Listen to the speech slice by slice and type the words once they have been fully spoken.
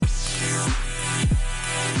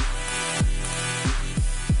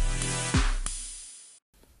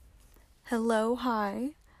Hello,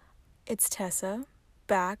 hi. It's Tessa,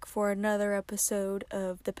 back for another episode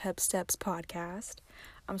of the Pep Steps podcast.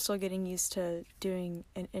 I'm still getting used to doing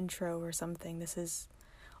an intro or something. This is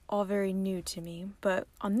all very new to me. But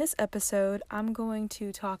on this episode, I'm going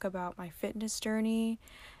to talk about my fitness journey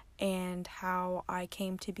and how I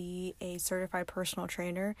came to be a certified personal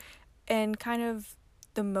trainer and kind of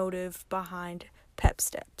the motive behind Pep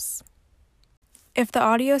Steps. If the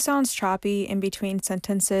audio sounds choppy in between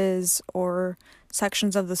sentences or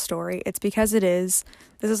sections of the story, it's because it is.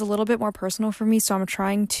 This is a little bit more personal for me, so I'm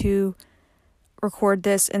trying to record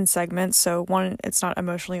this in segments. So one, it's not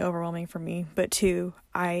emotionally overwhelming for me, but two,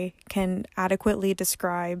 I can adequately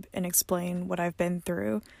describe and explain what I've been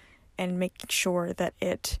through and make sure that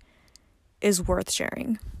it is worth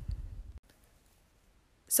sharing.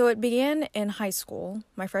 So it began in high school.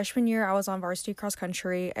 My freshman year, I was on varsity cross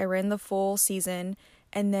country. I ran the full season.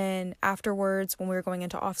 And then afterwards, when we were going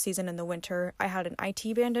into off season in the winter, I had an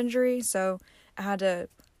IT band injury. So I had to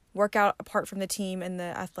work out apart from the team in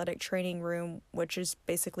the athletic training room, which is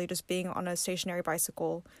basically just being on a stationary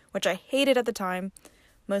bicycle, which I hated at the time,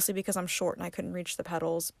 mostly because I'm short and I couldn't reach the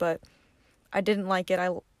pedals. But I didn't like it.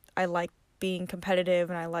 I liked being competitive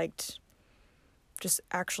and I liked just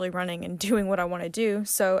actually running and doing what I want to do.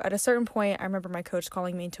 So at a certain point, I remember my coach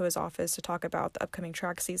calling me into his office to talk about the upcoming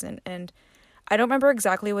track season. And I don't remember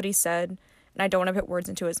exactly what he said, and I don't want to put words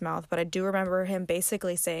into his mouth, but I do remember him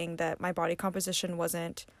basically saying that my body composition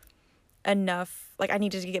wasn't enough. Like, I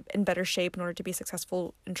needed to get in better shape in order to be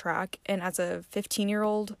successful in track. And as a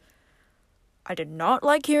 15-year-old, I did not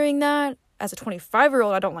like hearing that. As a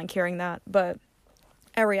 25-year-old, I don't like hearing that. But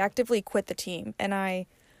I reactively quit the team, and I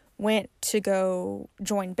went to go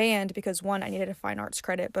join band because, one, I needed a fine arts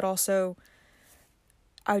credit, but also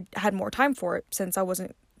I had more time for it since I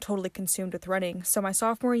wasn't totally consumed with running. So my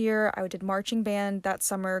sophomore year, I did marching band that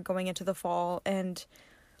summer going into the fall, and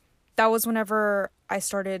that was whenever I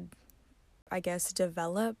started, I guess,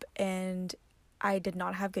 develop, and I did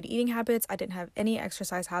not have good eating habits. I didn't have any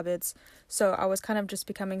exercise habits, so I was kind of just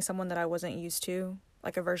becoming someone that I wasn't used to,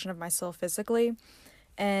 like a version of myself physically.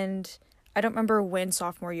 And I don't remember when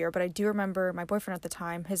sophomore year, but I do remember my boyfriend at the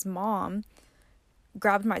time, his mom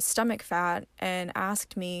grabbed my stomach fat and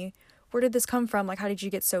asked me, where did this come from? Like, how did you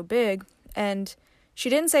get so big? And she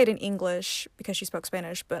didn't say it in English because she spoke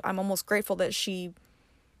Spanish, but I'm almost grateful that she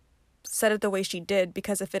said it the way she did,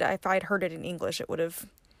 because if I'd heard it in English, it would have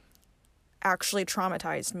actually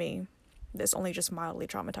traumatized me. This only just mildly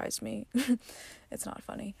traumatized me. It's not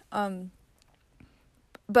funny.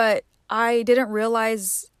 But I didn't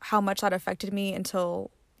realize how much that affected me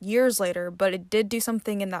until years later, but it did do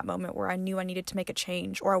something in that moment where I knew I needed to make a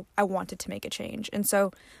change, or I wanted to make a change. And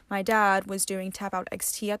so my dad was doing Tap Out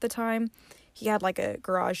XT at the time. He had like a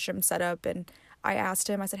garage gym set up, and I asked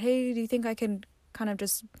him, I said, hey, do you think I can kind of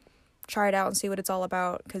just try it out and see what it's all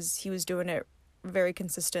about? Because he was doing it very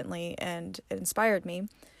consistently and it inspired me.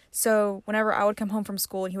 So whenever I would come home from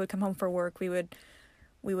school and he would come home for work, we would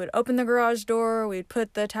open the garage door, we'd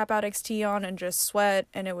put the Tap Out XT on and just sweat,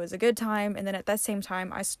 and it was a good time. And then at that same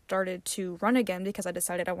time, I started to run again because I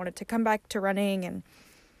decided I wanted to come back to running, and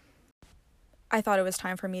I thought it was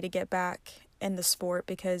time for me to get back in the sport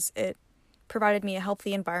because it provided me a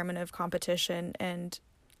healthy environment of competition, and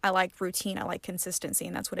I like routine, I like consistency,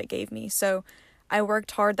 and that's what it gave me. So I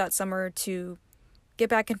worked hard that summer to get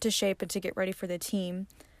back into shape and to get ready for the team.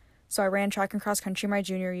 So I ran track and cross country my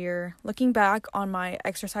junior year. Looking back on my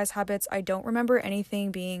exercise habits, I don't remember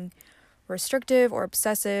anything being restrictive or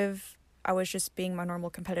obsessive. I was just being my normal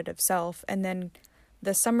competitive self. And then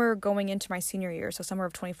the summer going into my senior year, so summer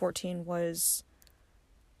of 2014, was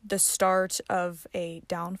the start of a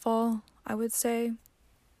downfall, I would say.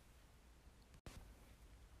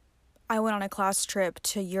 I went on a class trip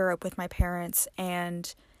to Europe with my parents,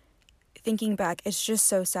 and thinking back, it's just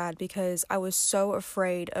so sad because I was so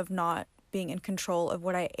afraid of not being in control of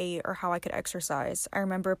what I ate or how I could exercise. I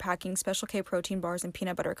remember packing Special K protein bars and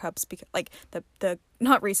peanut butter cups, like the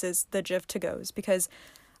not Reese's, the Jif to-goes, because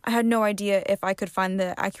I had no idea if I could find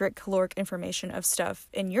the accurate caloric information of stuff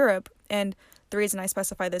in Europe. And the reason I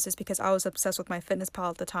specify this is because I was obsessed with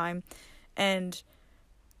MyFitnessPal at the time, and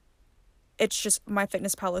it's just,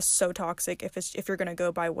 MyFitnessPal is so toxic if you're going to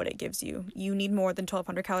go by what it gives you. You need more than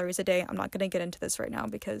 1,200 calories a day. I'm not going to get into this right now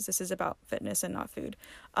because this is about fitness and not food.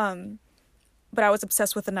 But I was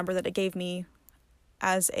obsessed with the number that it gave me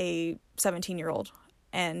as a 17-year-old.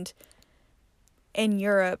 And in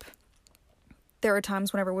Europe, there were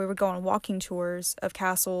times whenever we would go on walking tours of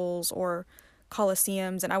castles or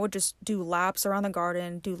coliseums, and I would just do laps around the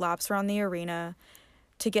garden, do laps around the arena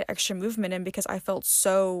to get extra movement in because I felt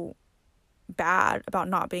so bad about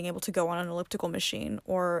not being able to go on an elliptical machine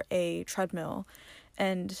or a treadmill.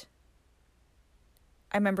 And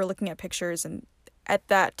I remember looking at pictures and at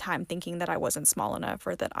that time thinking that I wasn't small enough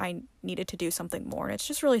or that I needed to do something more. And it's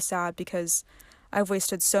just really sad because I've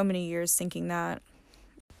wasted so many years thinking that.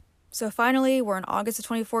 So finally, we're in August of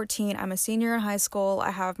 2014. I'm a senior in high school.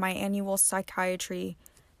 I have my annual psychiatry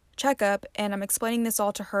checkup, and I'm explaining this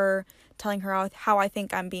all to her, telling her how I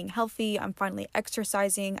think I'm being healthy. I'm finally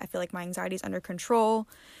exercising. I feel like my anxiety is under control.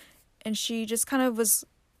 And she just kind of was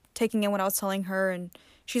taking in what I was telling her, and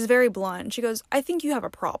she's very blunt. She goes, I think you have a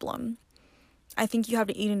problem. I think you have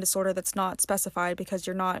an eating disorder that's not specified because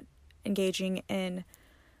you're not engaging in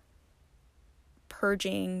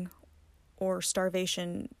purging or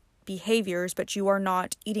starvation behaviors, but you are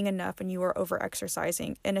not eating enough and you are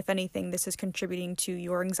over-exercising. And if anything, this is contributing to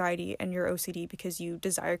your anxiety and your OCD because you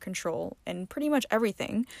desire control in pretty much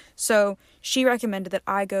everything. So she recommended that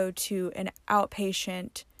I go to an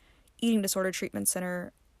outpatient eating disorder treatment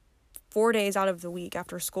center 4 days out of the week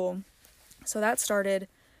after school. So that started,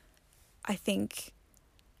 I think,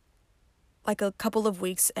 like a couple of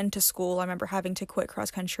weeks into school. I remember having to quit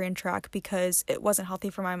cross country and track because it wasn't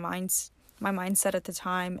healthy for my mindset at the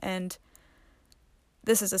time. And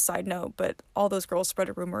this is a side note, but all those girls spread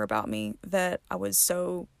a rumor about me that I was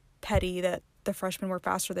so petty that the freshmen were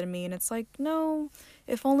faster than me. And it's like, no,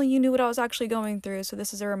 if only you knew what I was actually going through. So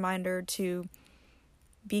this is a reminder to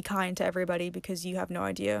be kind to everybody because you have no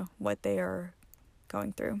idea what they are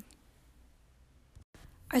going through.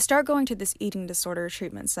 I start going to this eating disorder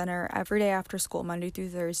treatment center every day after school, Monday through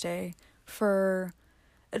Thursday,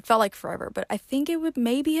 it felt like forever, but I think it would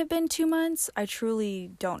maybe have been 2 months. I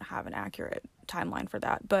truly don't have an accurate timeline for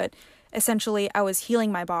that, but essentially I was healing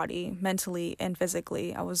my body mentally and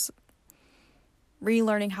physically. I was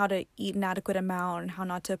relearning how to eat an adequate amount and how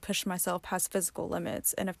not to push myself past physical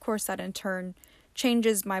limits. And of course that in turn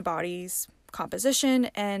changes my body's composition,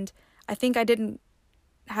 and I think I didn't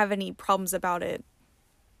have any problems about it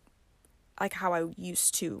like how I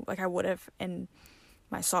used to, like I would have in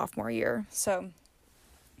my sophomore year. So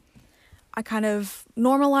I kind of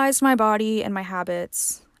normalized my body and my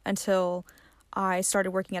habits until I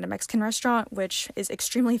started working at a Mexican restaurant, which is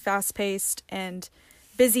extremely fast-paced and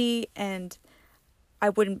busy, and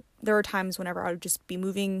there were times whenever I would just be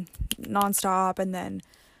moving nonstop, and then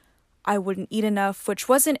I wouldn't eat enough, which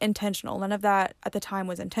wasn't intentional. None of that at the time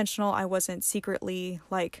was intentional. I wasn't secretly,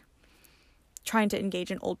 like, trying to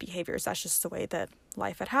engage in old behaviors. That's just the way that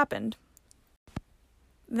life had happened.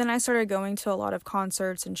 Then I started going to a lot of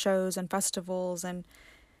concerts and shows and festivals, and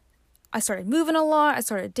I started moving a lot. I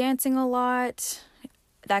started dancing a lot.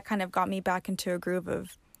 That kind of got me back into a groove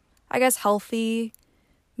of, I guess, healthy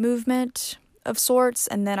movement of sorts.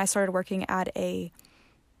 And then I started working at a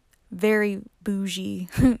very bougie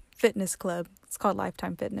fitness club. It's called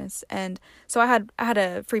Lifetime Fitness. And so I had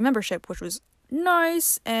a free membership, which was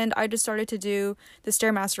nice, and I just started to do the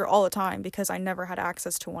Stairmaster all the time because I never had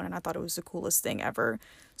access to one, and I thought it was the coolest thing ever.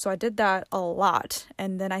 So I did that a lot,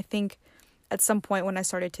 and then I think at some point when I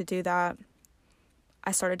started to do that,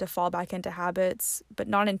 I started to fall back into habits, but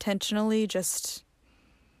not intentionally, just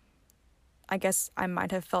I guess I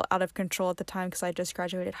might have felt out of control at the time because I just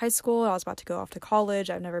graduated high school, I was about to go off to college,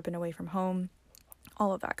 I've never been away from home,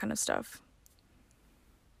 all of that kind of stuff.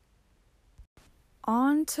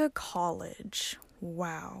 On to college.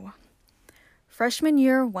 Wow. Freshman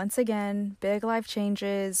year, once again, big life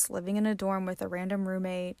changes, living in a dorm with a random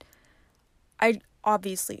roommate. I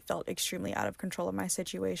obviously felt extremely out of control of my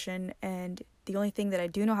situation, and the only thing that I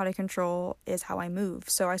do know how to control is how I move.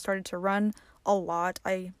 So I started to run a lot.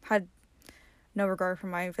 I had no regard for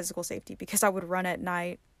my physical safety because I would run at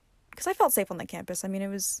night because I felt safe on the campus. I mean,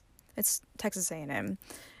 it's Texas A&M.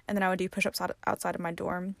 And then I would do push-ups outside of my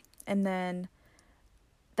dorm. And then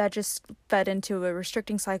that just fed into a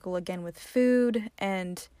restricting cycle again with food,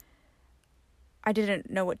 and I didn't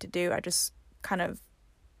know what to do. I just kind of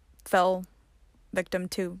fell victim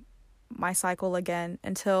to my cycle again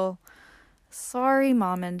until, sorry,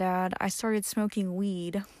 Mom and Dad, I started smoking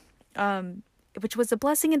weed, which was a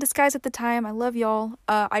blessing in disguise at the time. I love y'all.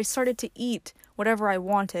 I started to eat whatever I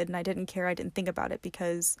wanted, and I didn't care. I didn't think about it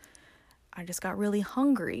because I just got really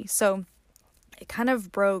hungry. So it kind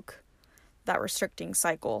of broke that restricting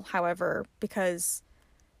cycle. However, because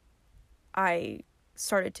I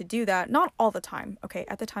started to do that, not all the time. Okay,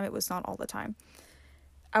 at the time it was not all the time.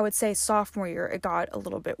 I would say sophomore year it got a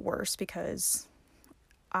little bit worse because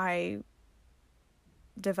I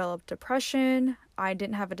developed depression. I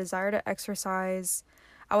didn't have a desire to exercise.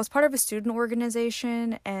 I was part of a student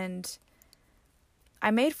organization and I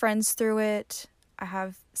made friends through it. I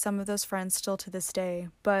have some of those friends still to this day,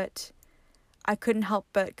 but I couldn't help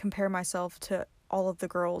but compare myself to all of the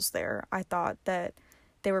girls there. I thought that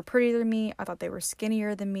they were prettier than me. I thought they were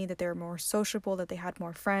skinnier than me, that they were more sociable, that they had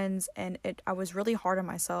more friends. And I was really hard on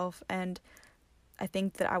myself. And I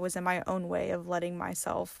think that I was in my own way of letting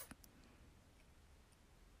myself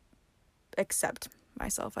accept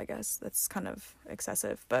myself, I guess. That's kind of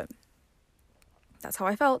excessive, but that's how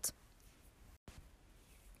I felt.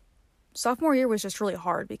 Sophomore year was just really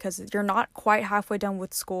hard because you're not quite halfway done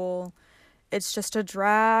with school. It's just a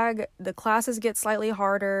drag. The classes get slightly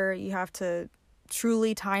harder. You have to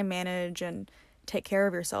truly time manage and take care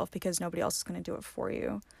of yourself because nobody else is going to do it for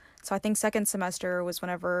you. So I think second semester was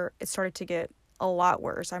whenever it started to get a lot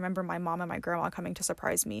worse. I remember my mom and my grandma coming to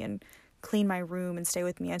surprise me and clean my room and stay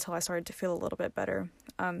with me until I started to feel a little bit better.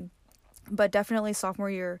 But definitely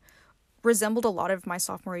sophomore year resembled a lot of my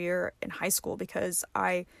sophomore year in high school because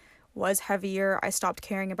I was heavier. I stopped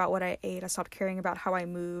caring about what I ate. I stopped caring about how I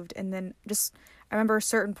moved. And then I remember a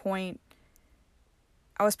certain point,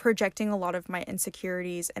 I was projecting a lot of my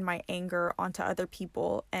insecurities and my anger onto other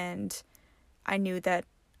people. And I knew that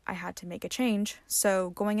I had to make a change.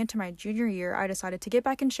 So going into my junior year, I decided to get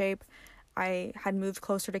back in shape. I had moved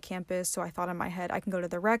closer to campus, so I thought in my head, I can go to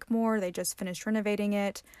the rec more. They just finished renovating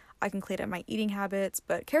it. I can clean up my eating habits.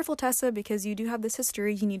 But careful, Tessa, because you do have this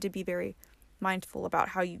history. You need to be very mindful about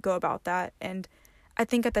how you go about that. And I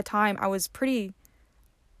think at the time I was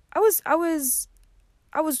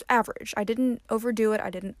average. I didn't overdo it.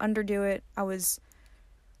 I didn't underdo it. I was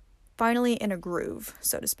finally in a groove,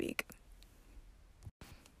 so to speak.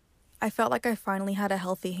 I felt like I finally had a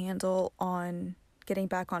healthy handle on getting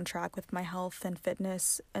back on track with my health and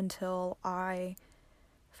fitness until I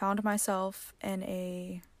found myself in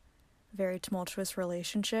a very tumultuous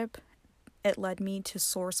relationship. It led me to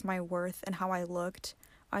source my worth and how I looked.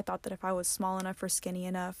 I thought that if I was small enough or skinny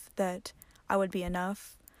enough, that I would be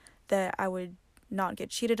enough, that I would not get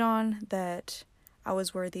cheated on, that I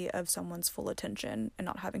was worthy of someone's full attention and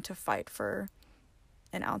not having to fight for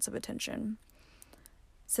an ounce of attention.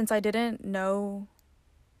 Since I didn't know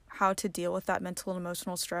how to deal with that mental and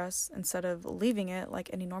emotional stress, instead of leaving it like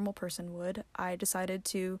any normal person would, I decided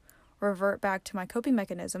to revert back to my coping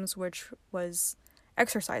mechanisms, which was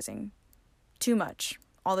exercising too much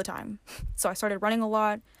all the time. So I started running a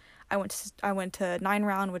lot. I went to 9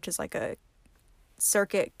 Round, which is like a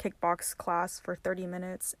circuit kickbox class for 30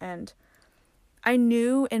 minutes, and I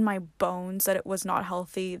knew in my bones that it was not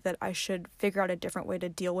healthy, that I should figure out a different way to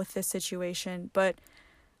deal with this situation, but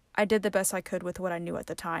I did the best I could with what I knew at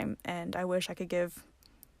the time, and I wish I could give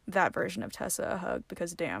that version of Tessa a hug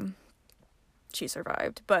because damn, she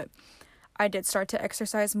survived. But I did start to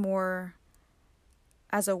exercise more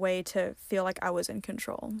as a way to feel like I was in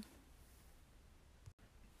control.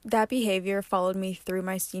 That behavior followed me through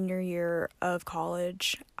my senior year of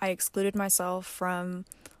college. I excluded myself from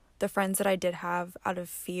the friends that I did have out of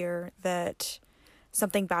fear that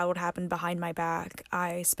something bad would happen behind my back.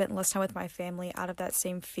 I spent less time with my family out of that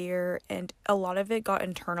same fear, and a lot of it got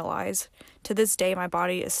internalized. To this day, my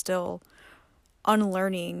body is still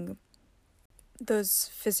unlearning those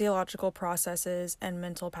physiological processes and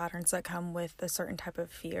mental patterns that come with a certain type of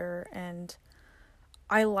fear. And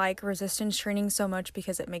I like resistance training so much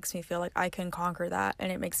because it makes me feel like I can conquer that,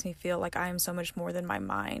 and it makes me feel like I am so much more than my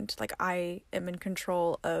mind. Like I am in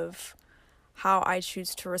control of how I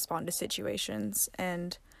choose to respond to situations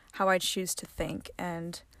and how I choose to think.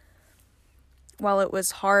 And while it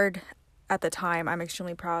was hard at the time, I'm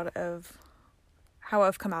extremely proud of how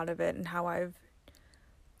I've come out of it and how I've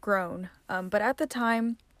grown. But at the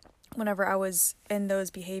time, whenever I was in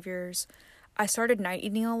those behaviors, I started night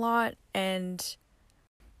eating a lot, and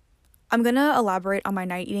I'm going to elaborate on my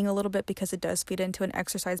night eating a little bit because it does feed into an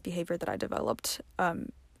exercise behavior that I developed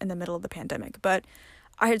in the middle of the pandemic. But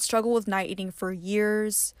I had struggled with night eating for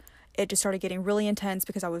years. It just started getting really intense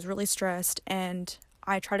because I was really stressed, and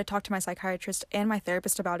I tried to talk to my psychiatrist and my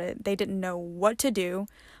therapist about it. They didn't know what to do.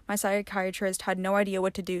 My psychiatrist had no idea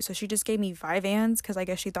what to do, so she just gave me Vyvanse because I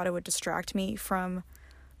guess she thought it would distract me from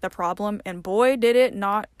the problem, and boy, did it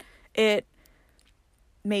not. It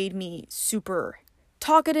made me super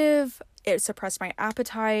talkative. It suppressed my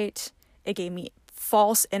appetite. It gave me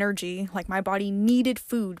false energy, like my body needed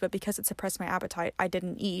food, but because it suppressed my appetite, I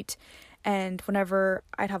didn't eat. And whenever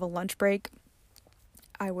I'd have a lunch break,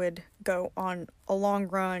 I would go on a long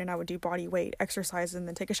run and I would do body weight exercises and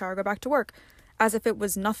then take a shower, go back to work as if it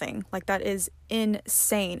was nothing. Like, that is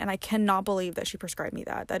insane, and I cannot believe that she prescribed me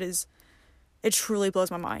that. It truly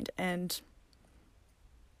blows my mind, and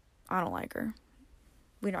I don't like her.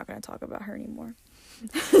 We're not going to talk about her anymore.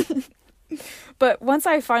 But once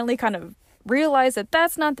I finally kind of realized that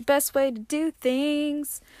that's not the best way to do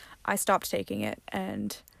things, I stopped taking it,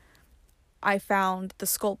 and I found the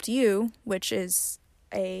Sculpt U, which is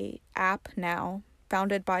a app now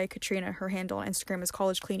founded by Katrina. Her handle on Instagram is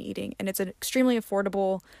College Clean Eating, and it's an extremely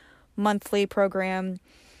affordable monthly program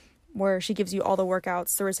where she gives you all the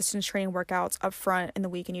workouts, the resistance training workouts up front in the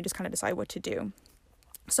week, and you just kind of decide what to do.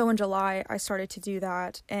 So in July, I started to do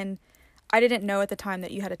that, and I didn't know at the time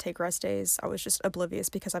that you had to take rest days. I was just oblivious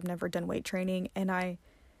because I've never done weight training, and I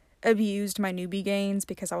abused my newbie gains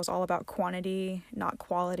because I was all about quantity, not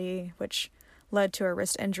quality, which led to a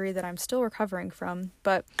wrist injury that I'm still recovering from,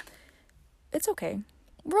 but it's okay.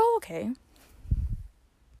 We're all okay.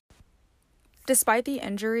 Despite the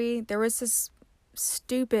injury, there was this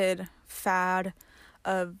stupid fad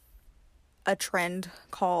of a trend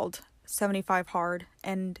called 75 hard,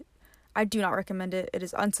 and I do not recommend it. It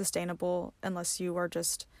is unsustainable unless you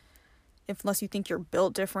think you're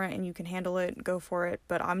built different and you can handle it, go for it,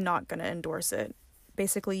 but I'm not going to endorse it.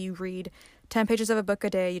 Basically, you read 10 pages of a book a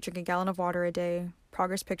day, you drink a gallon of water a day,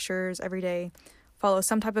 progress pictures every day, follow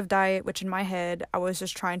some type of diet, which in my head, I was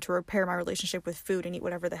just trying to repair my relationship with food and eat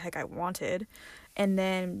whatever the heck I wanted. And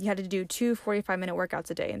then you had to do 2 45-minute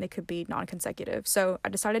workouts a day, and they could be non-consecutive. So I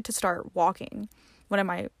decided to start walking. One of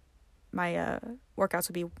my workouts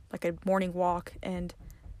would be like a morning walk, and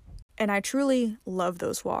I truly love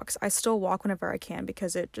those walks. I still walk whenever I can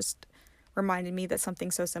because it just reminded me that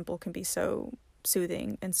something so simple can be so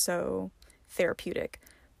soothing and so therapeutic.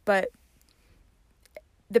 But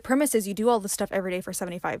the premise is you do all this stuff every day for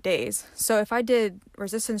 75 days. So if I did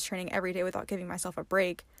resistance training every day without giving myself a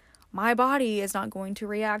break, my body is not going to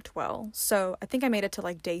react well. So I think I made it to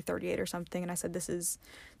like day 38 or something, and I said, this is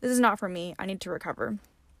not for me. I need to recover.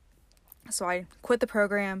 So I quit the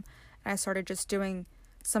program, and I started just doing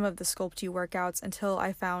some of the Sculpt U workouts until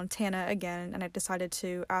I found Tana again, and I decided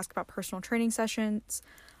to ask about personal training sessions.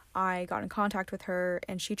 I got in contact with her,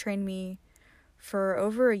 and she trained me for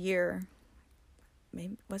over a year.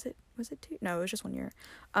 Maybe was it 2? No, it was just 1 year.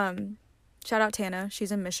 Shout out Tana.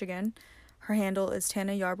 She's in Michigan. Her handle is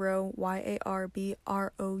Tana Yarbrough, YARBROUGH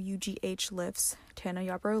lifts. Tana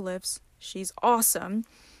Yarbrough lifts. She's awesome.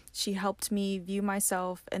 She helped me view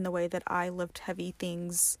myself in the way that I lift heavy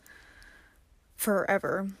things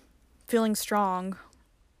forever. Feeling strong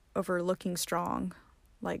over looking strong.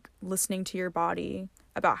 Like listening to your body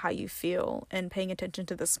about how you feel and paying attention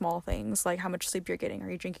to the small things, like how much sleep you're getting. Are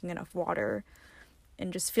you drinking enough water?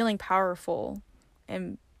 And just feeling powerful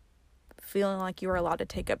and feeling like you are allowed to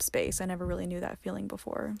take up space. I never really knew that feeling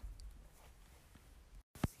before.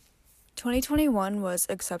 2021 was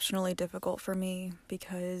exceptionally difficult for me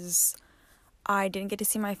because I didn't get to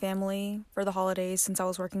see my family for the holidays since I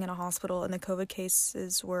was working in a hospital and the COVID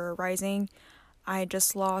cases were rising. I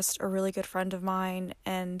just lost a really good friend of mine,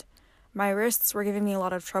 and my wrists were giving me a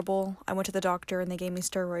lot of trouble. I went to the doctor and they gave me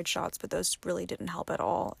steroid shots, but those really didn't help at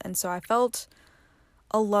all. And so I felt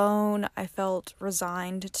alone. I felt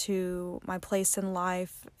resigned to my place in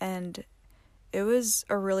life, and it was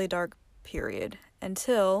a really dark period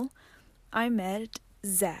until I met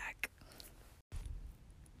Zach.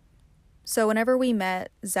 So whenever we met,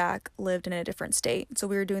 Zach lived in a different state. So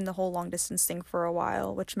we were doing the whole long distance thing for a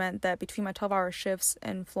while, which meant that between my 12-hour shifts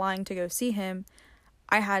and flying to go see him,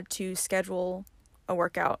 I had to schedule a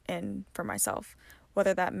workout in for myself.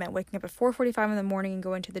 Whether that meant waking up at 4:45 in the morning and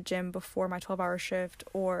going to the gym before my 12-hour shift,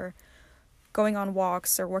 or going on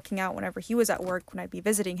walks or working out whenever he was at work when I'd be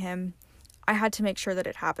visiting him, I had to make sure that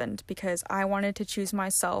it happened because I wanted to choose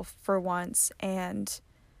myself for once and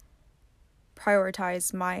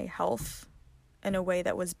prioritize my health in a way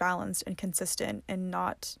that was balanced and consistent and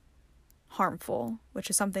not harmful, which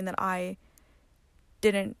is something that I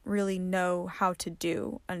didn't really know how to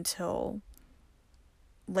do until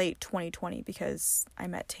late 2020 because I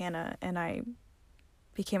met Tana and I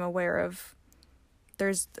became aware of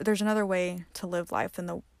there's another way to live life than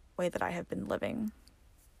the way that I have been living.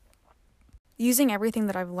 Using everything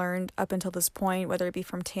that I've learned up until this point, whether it be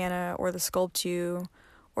from Tana or the Sculpt U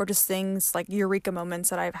or just things like eureka moments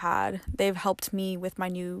that I've had, they've helped me with my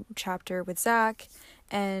new chapter with Zach.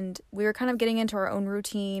 And we were kind of getting into our own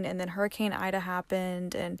routine, and then Hurricane Ida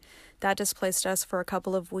happened, and that displaced us for a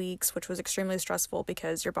couple of weeks, which was extremely stressful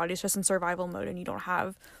because your body's just in survival mode and you don't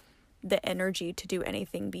have the energy to do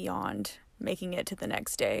anything beyond making it to the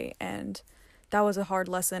next day. And that was a hard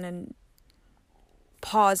lesson in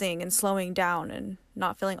pausing and slowing down and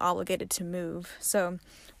not feeling obligated to move. So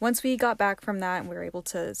once we got back from that and we were able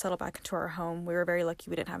to settle back into our home, we were very lucky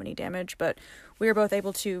we didn't have any damage, but we were both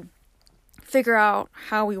able to figure out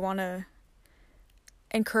how we want to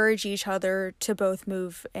encourage each other to both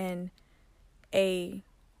move in a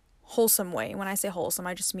wholesome way. When I say wholesome,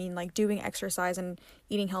 I just mean like doing exercise and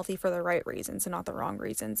eating healthy for the right reasons and not the wrong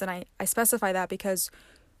reasons. And I specify that because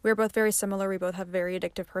we're both very similar. We both have very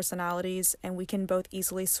addictive personalities, and we can both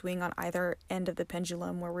easily swing on either end of the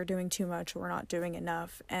pendulum where we're doing too much or we're not doing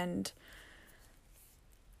enough. And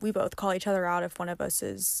we both call each other out if one of us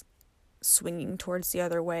is swinging towards the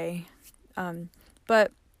other way.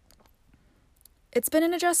 But it's been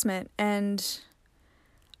an adjustment, and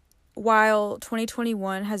while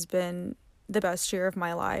 2021 has been the best year of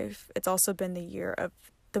my life, it's also been the year of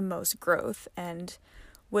the most growth, and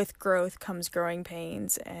with growth comes growing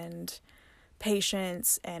pains and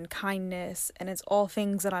patience and kindness, and it's all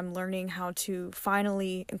things that I'm learning how to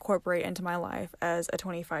finally incorporate into my life as a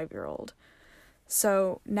 25-year-old.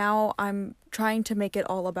 So now I'm trying to make it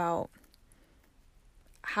all about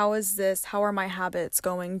how are my habits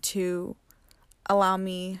going to allow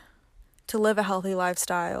me to live a healthy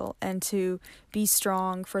lifestyle and to be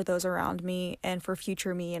strong for those around me and for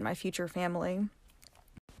future me and my future family.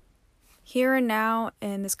 Here and now,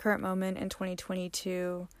 in this current moment in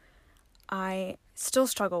 2022, I still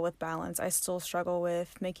struggle with balance. I still struggle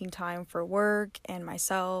with making time for work and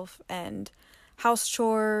myself and house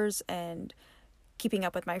chores and keeping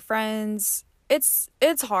up with my friends. It's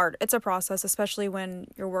hard. It's a process, especially when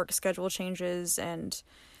your work schedule changes and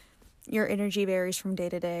your energy varies from day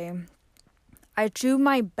to day. I do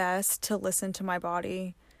my best to listen to my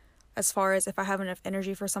body. As far as if I have enough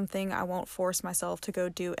energy for something, I won't force myself to go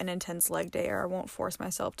do an intense leg day, or I won't force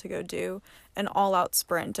myself to go do an all-out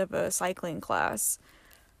sprint of a cycling class.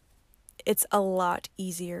 It's a lot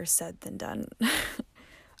easier said than done.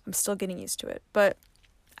 I'm still getting used to it, but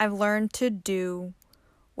I've learned to do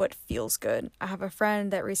what feels good. I have a friend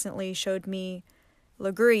that recently showed me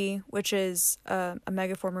Lagree, which is a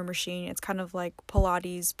megaformer machine. It's kind of like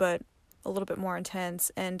Pilates, but a little bit more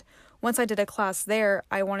intense. And once I did a class there,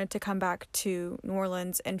 I wanted to come back to New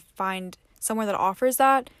Orleans and find somewhere that offers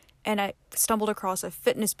that. And I stumbled across a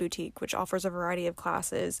fitness boutique, which offers a variety of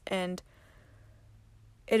classes. And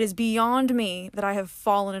it is beyond me that I have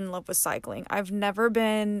fallen in love with cycling. I've never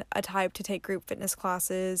been a type to take group fitness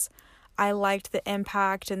classes. I liked the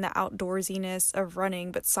impact and the outdoorsiness of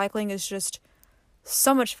running, but cycling is just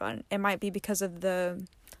so much fun. It might be because of the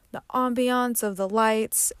ambiance of the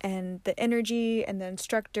lights and the energy and the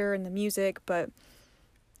instructor and the music, but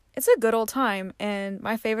it's a good old time. And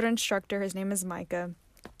my favorite instructor, his name is Micah.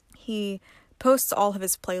 He posts all of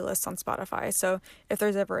his playlists on Spotify. So if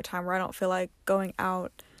there's ever a time where I don't feel like going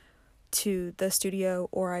out to the studio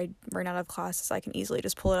or I ran out of classes, I can easily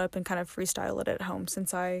just pull it up and kind of freestyle it at home,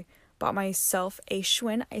 since I bought myself a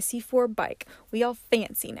Schwinn IC4 bike. We all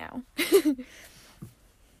fancy now.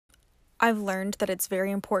 I've learned that it's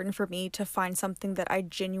very important for me to find something that I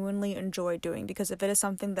genuinely enjoy doing, because if it is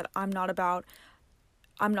something that I'm not about,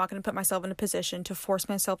 I'm not going to put myself in a position to force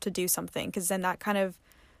myself to do something, because then that kind of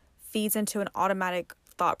feeds into an automatic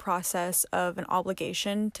thought process of an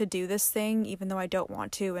obligation to do this thing, even though I don't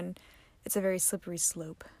want to, and it's a very slippery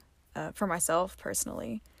slope for myself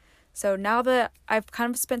personally. So now that I've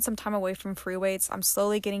kind of spent some time away from free weights, I'm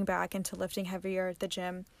slowly getting back into lifting heavier at the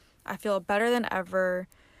gym. I feel better than ever.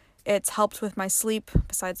 It's helped with my sleep,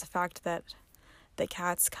 besides the fact that the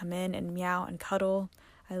cats come in and meow and cuddle.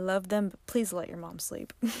 I love them, but please let your mom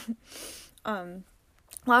sleep.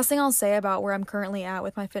 Last thing I'll say about where I'm currently at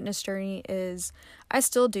with my fitness journey is I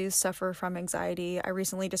still do suffer from anxiety. I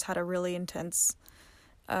recently just had a really intense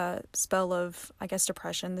spell of,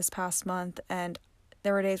 depression this past month, and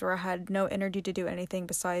there were days where I had no energy to do anything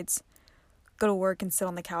besides go to work and sit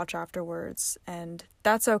on the couch afterwards, and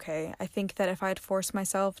that's okay. I think that if I had forced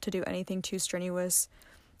myself to do anything too strenuous,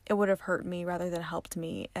 it would have hurt me rather than helped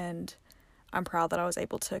me, and I'm proud that I was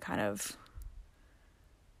able to kind of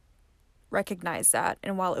recognize that.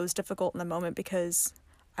 And while it was difficult in the moment, because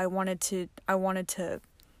I wanted to,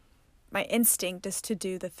 my instinct is to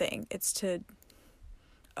do the thing. It's to,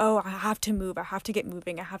 I have to move, I have to get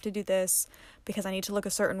moving, I have to do this because I need to look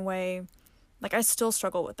a certain way. Like, I still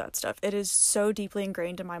struggle with that stuff. It is so deeply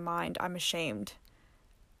ingrained in my mind. I'm ashamed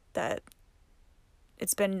that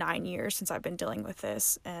it's been 9 years since I've been dealing with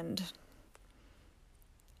this, and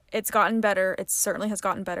it's gotten better. It certainly has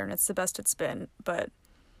gotten better, and it's the best it's been, but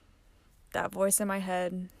that voice in my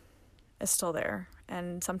head is still there,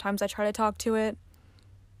 and sometimes I try to talk to it.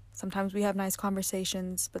 Sometimes we have nice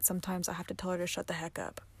conversations, but sometimes I have to tell her to shut the heck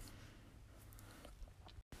up.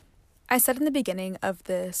 I said in the beginning of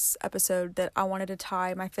this episode that I wanted to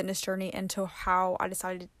tie my fitness journey into how I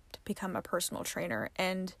decided to become a personal trainer,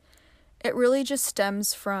 and it really just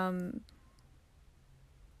stems from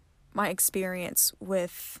my experience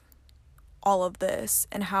with all of this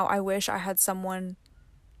and how I wish I had someone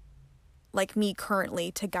like me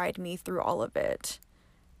currently to guide me through all of it.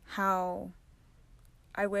 How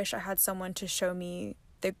I wish I had someone to show me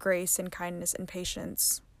the grace and kindness and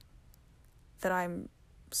patience that I'm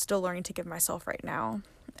still learning to give myself right now.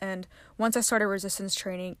 And once I started resistance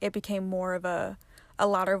training, it became more of a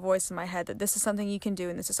louder voice in my head that this is something you can do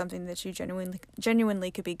and this is something that you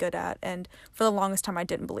genuinely could be good at. And for the longest time, I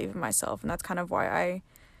didn't believe in myself, and that's kind of why I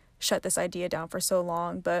shut this idea down for so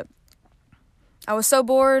long. But I was so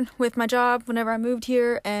bored with my job whenever I moved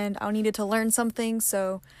here, and I needed to learn something,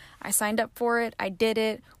 so I signed up for it. I did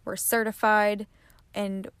it. We're certified,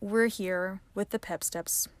 and we're here with the Pep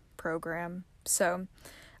Steps program. So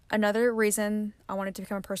another reason I wanted to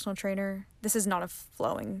become a personal trainer, this is not a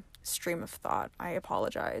flowing stream of thought, I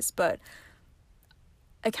apologize, but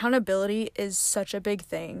accountability is such a big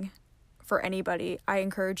thing for anybody. I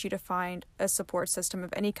encourage you to find a support system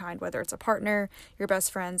of any kind, whether it's a partner, your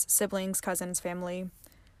best friends, siblings, cousins, family,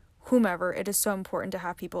 whomever. It is so important to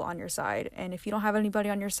have people on your side. And if you don't have anybody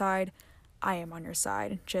on your side, I am on your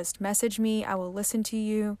side. Just message me. I will listen to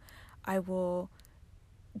you. I will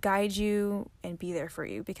guide you and be there for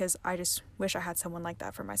you, because I just wish I had someone like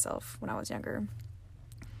that for myself when I was younger.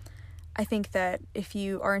 I think that if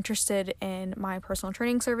you are interested in my personal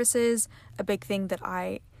training services, a big thing that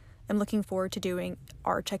I am looking forward to doing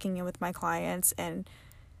are checking in with my clients and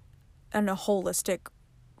a holistic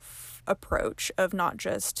approach of not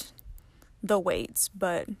just the weights,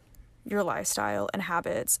 but your lifestyle and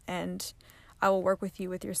habits. And I will work with you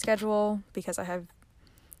with your schedule, because I have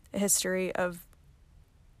a history of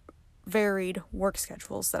varied work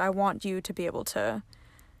schedules that I want you to be able to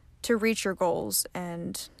reach your goals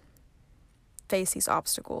and face these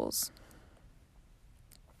obstacles.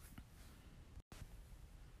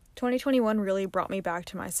 2021 really brought me back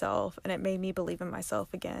to myself, and it made me believe in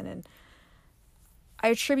myself again. And I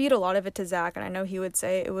attribute a lot of it to Zach, and I know he would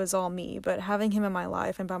say it was all me, but having him in my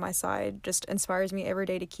life and by my side just inspires me every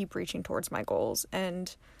day to keep reaching towards my goals.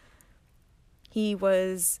 And he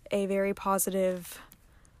was a very positive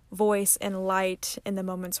voice and light in the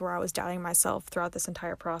moments where I was doubting myself throughout this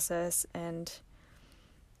entire process. And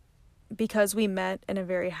because we met in a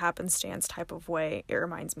very happenstance type of way, it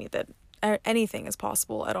reminds me that anything is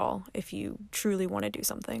possible at all if you truly want to do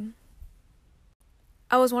something.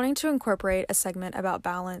 I was wanting to incorporate a segment about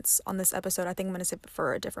balance on this episode. I think I'm going to save it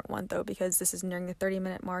for a different one, though, because this is nearing the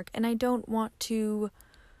 30-minute mark, and I don't want to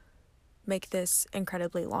make this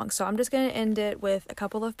incredibly long. So I'm just going to end it with a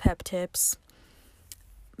couple of pep tips.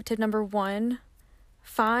 Tip number 1,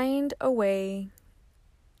 find a way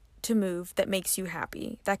to move that makes you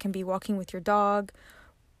happy. That can be walking with your dog,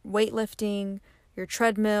 weightlifting, your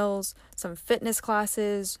treadmills, some fitness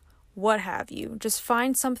classes, what have you. Just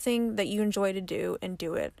find something that you enjoy to do and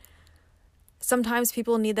do it. Sometimes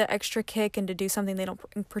people need that extra kick and to do something they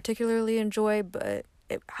don't particularly enjoy, but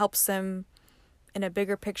it helps them in a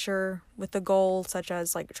bigger picture with a goal, such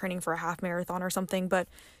as like training for a half marathon or something. But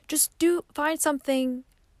just find something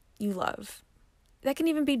you love. That can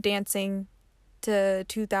even be dancing to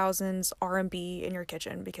 2000s R&B in your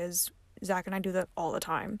kitchen, because Zach and I do that all the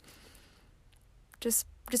time. Just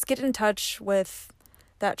get in touch with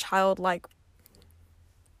that childlike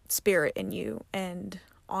spirit in you and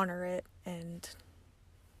honor it and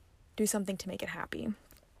do something to make it happy.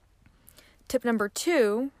 Tip number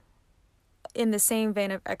 2, in the same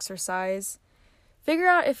vein of exercise, figure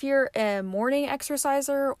out if you're a morning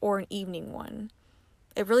exerciser or an evening one.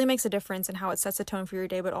 It really makes a difference in how it sets the tone for your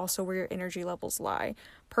day, but also where your energy levels lie.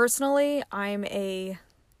 Personally, I'm a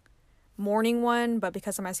morning one, but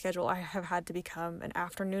because of my schedule, I have had to become an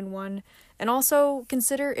afternoon one. And also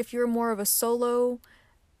consider if you're more of a solo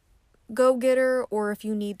go-getter or if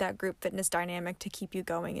you need that group fitness dynamic to keep you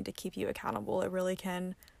going and to keep you accountable. It really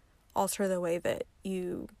can alter the way that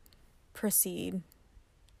you proceed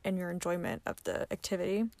in your enjoyment of the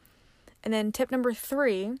activity. And then tip number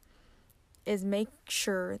 3 is make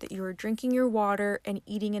sure that you are drinking your water and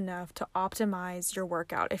eating enough to optimize your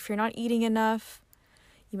workout. If you're not eating enough,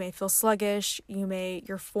 you may feel sluggish,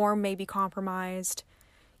 your form may be compromised.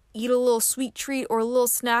 Eat a little sweet treat or a little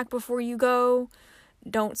snack before you go.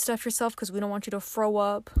 Don't stuff yourself because we don't want you to throw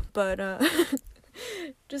up, but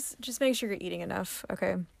just make sure you're eating enough,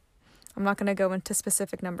 okay? I'm not going to go into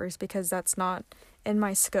specific numbers because that's not in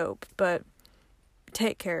my scope, but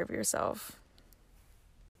take care of yourself.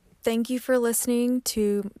 Thank you for listening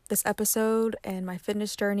to this episode and my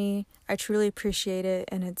fitness journey. I truly appreciate it,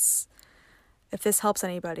 and if this helps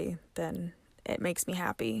anybody, then it makes me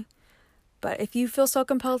happy. But if you feel so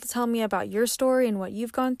compelled to tell me about your story and what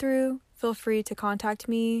you've gone through, feel free to contact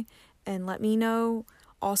me and let me know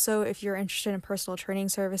Also, if you're interested in personal training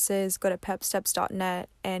services, go to pepsteps.net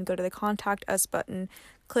and go to the Contact Us button.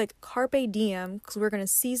 Click Carpe Diem because we're going to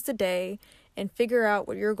seize the day and figure out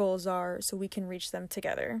what your goals are so we can reach them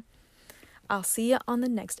together. I'll see you on the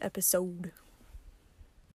next episode.